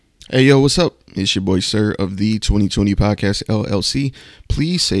Hey, yo, what's up? It's your boy, Sir, of the 2020 Podcast LLC.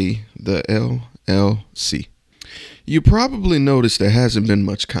 Please say the LLC. You probably noticed there hasn't been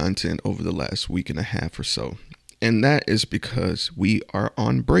much content over the last week and a half or so. And that is because we are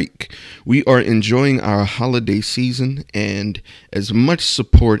on break. We are enjoying our holiday season, and as much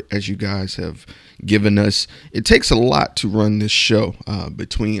support as you guys have given us, it takes a lot to run this show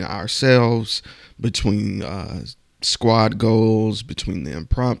between ourselves, between squad goals, between the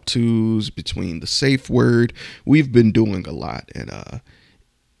impromptus, between the safe word. We've been doing a lot, and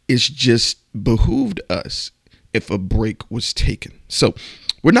it's just behooved us if a break was taken. So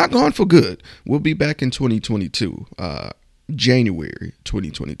we're not gone for good. We'll be back in 2022, January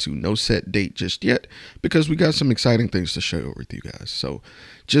 2022. No set date just yet because we got some exciting things to share with you guys. So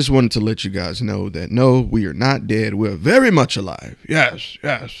just wanted to let you guys know that no, we are not dead. We're very much alive. Yes.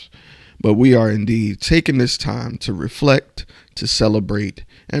 But we are indeed taking this time to reflect, to celebrate,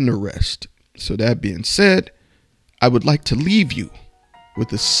 and to rest. So that being said, I would like to leave you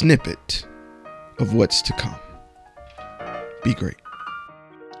with a snippet of what's to come. Be great.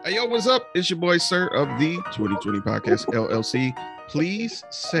 Hey, yo, what's up? It's your boy, Sir, of the 2020 Podcast LLC. Please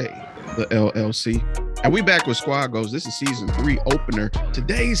say the LLC. And we back with Squad Goals. This is season 3 opener.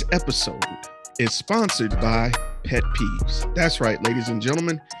 Today's episode is sponsored by Pet Peeves. That's right, ladies and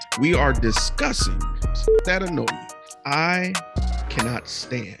gentlemen. We are discussing that annoy you. I cannot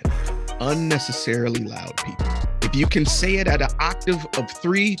stand unnecessarily loud people. If you can say it at an octave of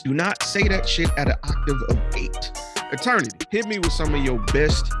 3, do not say that shit at an octave of 8. Eternity, hit me with some of your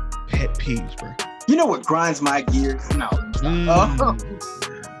best pet peeves, bro. You know what grinds my gears? No.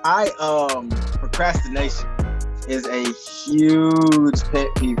 Procrastination is a huge pet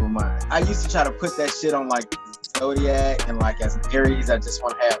peeve of mine. I used to try to put that shit on like Zodiac and like as an Aries, I just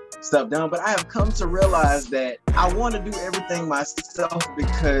want to have stuff done. But I have come to realize that I want to do everything myself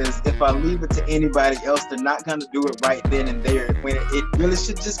because if I leave it to anybody else, they're not going to do it right then and there when it really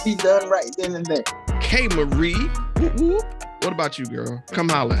should just be done right then and there. K. Marie, what about you, girl? Come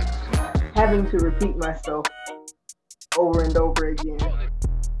holla at us. Having to repeat myself over and over again.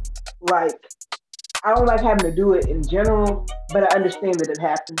 Like, I don't like having to do it in general, but I understand that it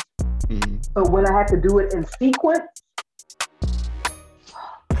happens. Mm-hmm. So when I have to do it in sequence,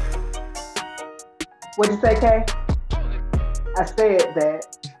 what'd you say, Kay? I said that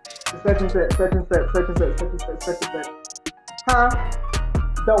such and such, such and such, such and such, such and such, such and such. Huh?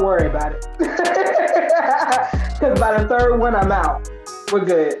 Don't worry about it. Because by the third one, I'm out. We're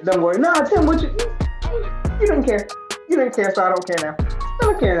good. Don't worry. No, Tim, you didn't care. You didn't care, so I don't care now. I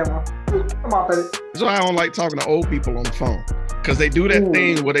don't care anymore. I'm off of it. That's why I don't like talking to old people on the phone. Because they do that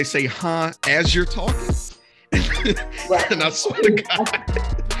thing where they say, huh, as you're talking. Right. And I swear to God,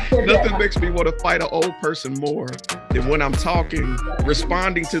 nothing makes me want to fight an old person more than when I'm talking,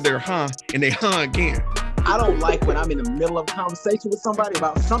 responding to their huh, and they huh again. I don't like when I'm in the middle of a conversation with somebody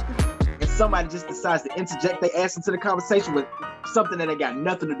about something, and somebody just decides to interject their ass into the conversation with something that ain't got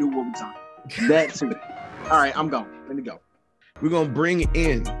nothing to do with what we're talking. That too. All right, I'm gone. Let me go. We're going to bring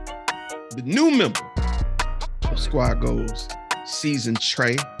in the new member of Squad Goals Season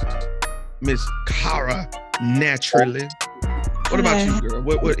Trey, Miss Cara Naturally. What about you, girl?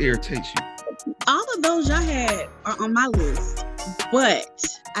 What irritates you? All of those y'all had are on my list, but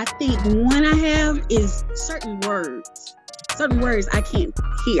I think one I have is certain words. Certain words I can't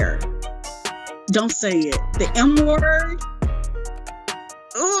hear. Don't say it. The M word.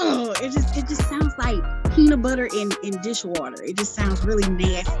 Oh, it just sounds like peanut butter in dishwater. It just sounds really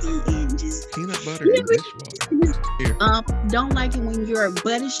nasty and just peanut butter in dishwater. Don't like it when your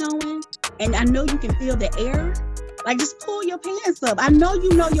butt is showing, and I know you can feel the air. Like, just pull your pants up. I know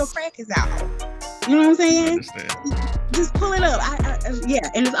you know your crack is out. You know what I'm saying? Just pull it up. Yeah,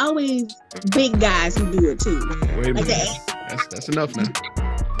 and it's always big guys who do it too. Wait a minute. That's enough now.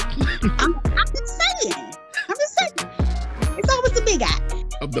 I'm just saying. It's always the big guy.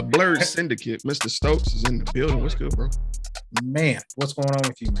 Of the Blurred Syndicate, Mr. Stokes is in the building. What's good, bro? Man, what's going on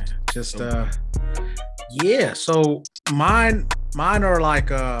with you, man? Just yeah. So mine are like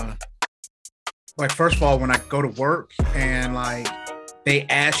first of all, when I go to work and like they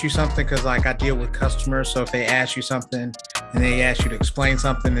ask you something, because like I deal with customers, so if they ask you something and they ask you to explain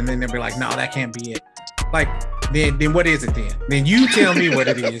something, and then they'll be like, no, that can't be it. Like, then what is it then? Then you tell me what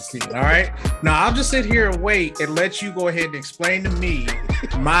it is then, all right? Now, I'll just sit here and wait and let you go ahead and explain to me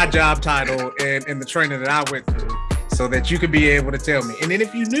my job title and the training that I went through so that you could be able to tell me. And then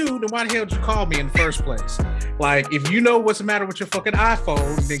if you knew, then why the hell did you call me in the first place? Like, if you know what's the matter with your fucking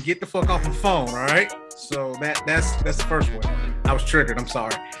iPhone, then get the fuck off the phone, all right? So that's the first one. I was triggered. I'm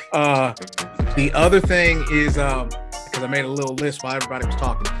sorry. The other thing is because I made a little list while everybody was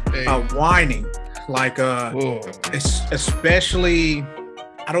talking. Hey. Whining, like especially.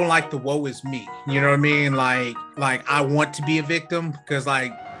 I don't like the woe is me. You know what I mean? Like I want to be a victim because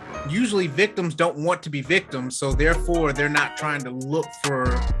like usually victims don't want to be victims. So therefore they're not trying to look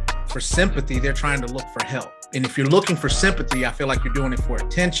for sympathy. They're trying to look for help. And if you're looking for sympathy, I feel like you're doing it for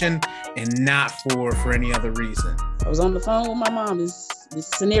attention and not for any other reason. I was on the phone with my mom. This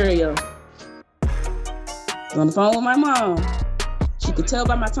scenario. I was on the phone with my mom. She could tell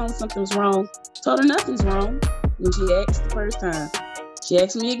by my tone something was wrong. Told her nothing's wrong when she asked the first time. She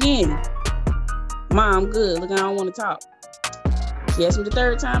asked me again. Mom, good. Look, I don't want to talk. She asked me the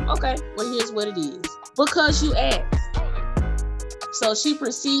third time. Okay, well, here's what it is. Because you asked. So she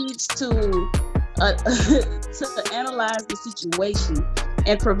proceeds to analyze the situation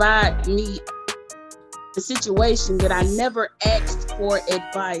and provide me the situation that I never asked for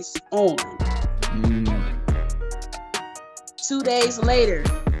advice on. 2 days later,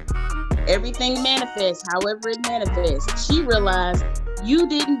 everything manifests however it manifests. She realized you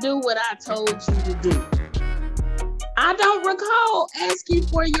didn't do what I told you to do. I don't recall asking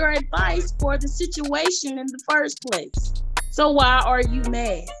for your advice for the situation in the first place. So why are you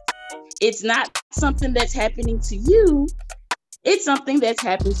mad? It's not something that's happening to you. It's something that's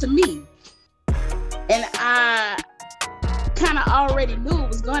happened to me. And I kind of already knew it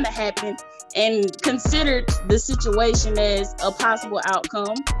was going to happen and considered the situation as a possible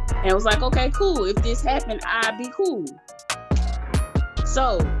outcome. And was like, okay, cool. If this happened, I'd be cool.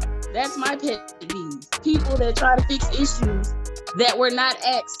 So that's my pet peeve. People that try to fix issues that were not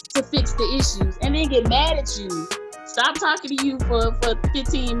asked to fix the issues and then get mad at you. Stop talking to you for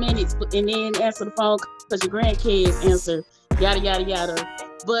 15 minutes and then answer the phone because your grandkids answer, yada, yada, yada.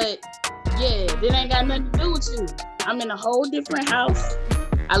 But yeah, that ain't got nothing to do with you. I'm in a whole different house.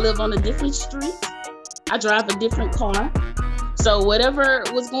 I live on a different street. I drive a different car. So whatever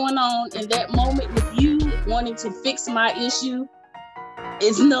was going on in that moment with you wanting to fix my issue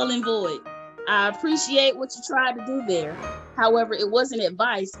is null and void. I appreciate what you tried to do there. However, it wasn't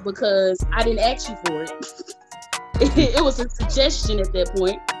advice because I didn't ask you for it. It was a suggestion at that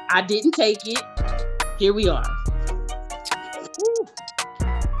point. I didn't take it. Here we are.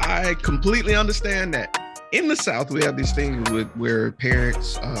 I completely understand that. In the South, we have these things where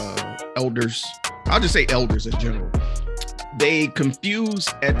parents, elders, I'll just say elders in general, they confuse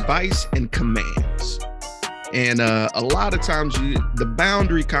advice and commands. And a lot of times the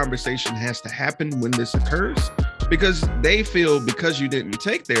boundary conversation has to happen when this occurs because they feel because you didn't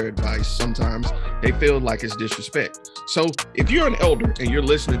take their advice, sometimes they feel like it's disrespect. So if you're an elder and you're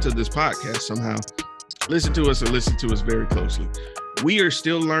listening to this podcast somehow, listen to us and listen to us very closely. We are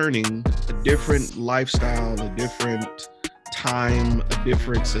still learning a different lifestyle, a different time, a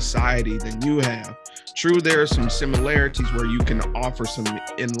different society than you have. True, there are some similarities where you can offer some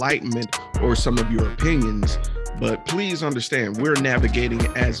enlightenment or some of your opinions, but please understand, we're navigating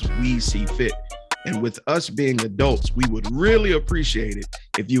as we see fit. And with us being adults, we would really appreciate it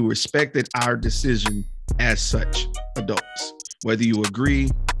if you respected our decision as such adults, whether you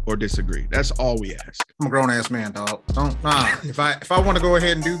agree or disagree. That's all we ask. I'm a grown ass man, dog. If I want to go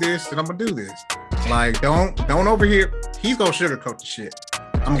ahead and do this, then I'm gonna do this. Like, don't overhear. He's gonna sugarcoat the shit.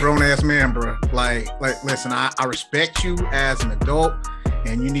 I'm a grown ass man, bro. Like, listen, I respect you as an adult,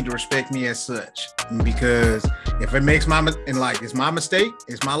 and you need to respect me as such. Because if it makes it's my mistake,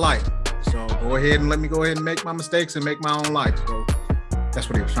 it's my life. So go ahead and let me go ahead and make my mistakes and make my own life. So that's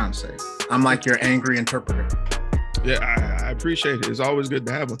what he was trying to say. I'm like your angry interpreter. Yeah, I appreciate it. It's always good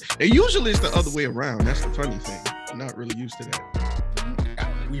to have one. And usually it's the other way around. That's the funny thing. I'm not really used to that.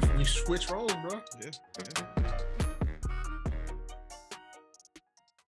 We switch roles, bro. Yeah.